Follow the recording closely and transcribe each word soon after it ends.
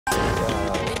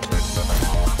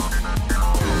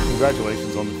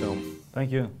Congratulations on the film.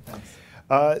 Thank you. Thanks.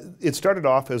 It started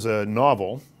off as a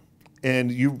novel,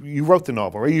 and you wrote the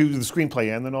novel, right? You the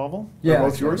screenplay and the novel? Yeah,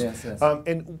 both yours? Yes, yes.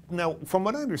 And now, from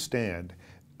what I understand,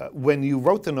 when you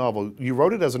wrote the novel, you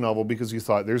wrote it as a novel because you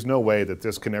thought there's no way that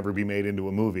this can ever be made into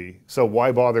a movie. So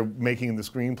why bother making the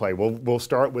screenplay? We'll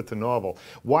start with the novel.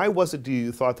 Why was it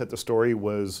you thought that the story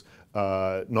was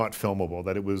not filmable,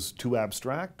 that it was too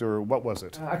abstract, or what was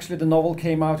it? Actually, the novel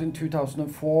came out in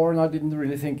 2004, and I didn't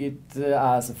really think it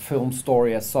as a film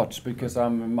story as such, because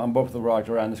I'm both the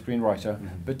writer and the screenwriter.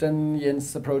 Mm-hmm. But then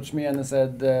Jens approached me and he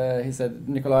said,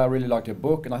 Nikolaj, I really liked your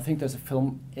book, and I think there's a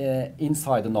film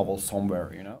inside the novel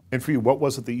somewhere, you know. And for you, what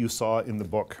was it that you saw in the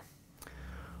book?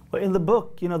 Well, in the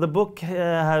book, you know, the book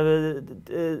had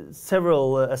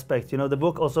several aspects. You know, the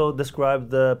book also described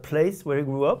the place where he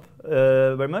grew up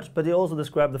very much, but he also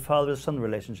described the father-son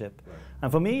relationship. Right. And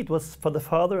for me, it was for the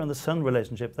father and the son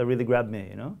relationship that really grabbed me.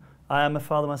 You know, I am a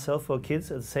father myself for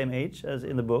kids at the same age as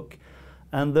in the book,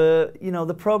 and you know,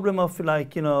 the problem of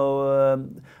like, you know,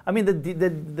 I mean,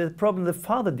 the problem the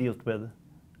father dealt with,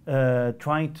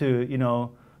 trying to, you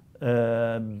know,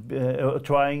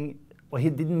 well, he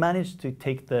didn't manage to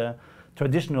take the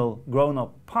traditional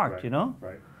grown-up part, right, you know?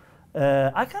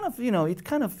 Right. I kind of, you know, it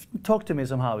kind of talked to me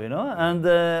somehow, you know? And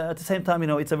at the same time, you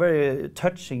know, it's a very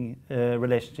touching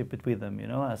relationship between them, you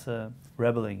know, as a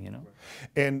rebelling, you know?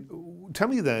 And tell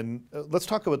me then, let's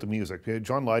talk about the music.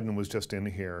 John Lydon was just in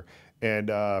here,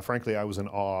 and frankly, I was in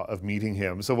awe of meeting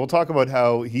him. So we'll talk about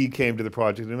how he came to the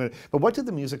project in a minute. But what did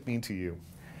the music mean to you?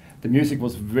 The music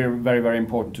was very, very, very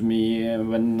important to me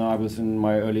when I was in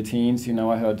my early teens. You know,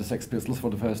 I heard the Sex Pistols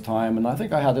for the first time, and I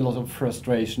think I had a lot of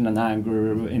frustration and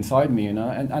anger inside me, you know,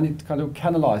 and it kind of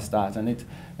canalized that, and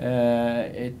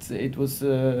it was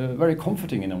very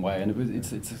comforting in a way, and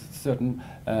it's a certain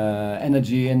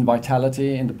energy and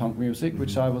vitality in the punk music,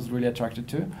 which I was really attracted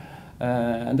to.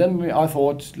 And then I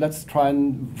thought, let's try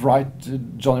and write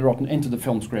Johnny Rotten into the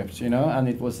film script, you know, and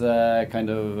it was a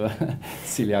kind of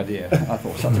silly idea, I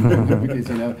thought, because,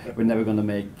 you know, we're never going to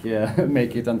make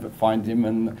it and find him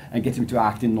and get him to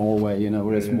act in Norway, you know,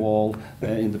 we're a small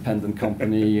independent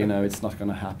company, you know, it's not going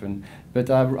to happen.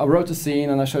 But I wrote a scene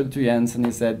and I showed it to Jens, and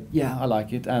he said, yeah, I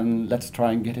like it, and let's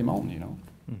try and get him on, you know.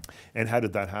 And how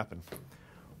did that happen?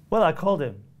 Well, I called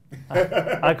him.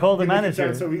 I called the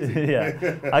manager. So easy.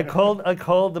 Yeah, I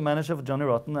called the manager of Johnny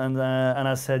Rotten, and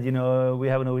I said, you know, we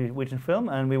have a Norwegian film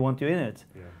and we want you in it.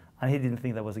 Yeah. And he didn't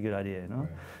think that was a good idea, you know. Right.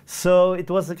 So it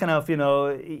was a kind of, you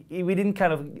know, we didn't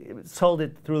kind of solve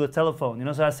it through the telephone, you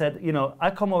know. So I said, you know,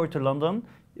 I come over to London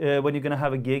when you're going to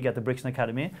have a gig at the Brixton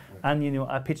Academy, right, and, you know,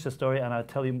 I pitch the story and I'll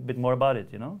tell you a bit more about it,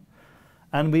 you know.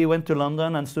 And we went to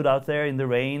London and stood out there in the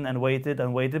rain and waited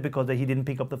because he didn't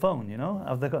pick up the phone, you know.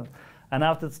 And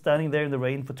after standing there in the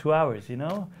rain for 2 hours, you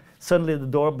know, suddenly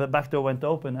the back door went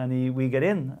open and we get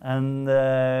in. And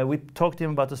we talked to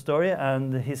him about the story,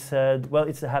 and he said, well,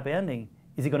 it's a happy ending.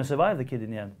 Is he going to survive, the kid,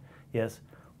 in the end? Yes.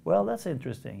 Well, that's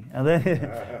interesting. And then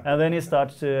and then we start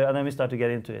to get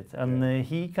into it. And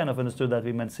he kind of understood that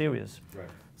we meant serious. Right.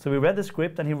 So we read the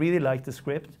script, and he really liked the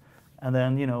script. And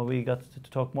then, you know, we got to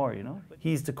talk more, you know.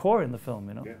 He's the core in the film,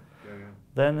 you know. Yeah, yeah, yeah.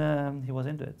 Then he was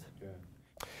into it. Yeah.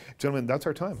 Gentlemen, that's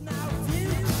our time.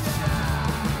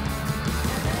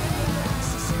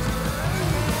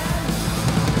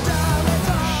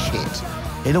 Shit.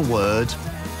 In a word,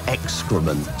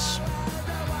 excrements.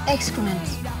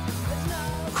 Excrements.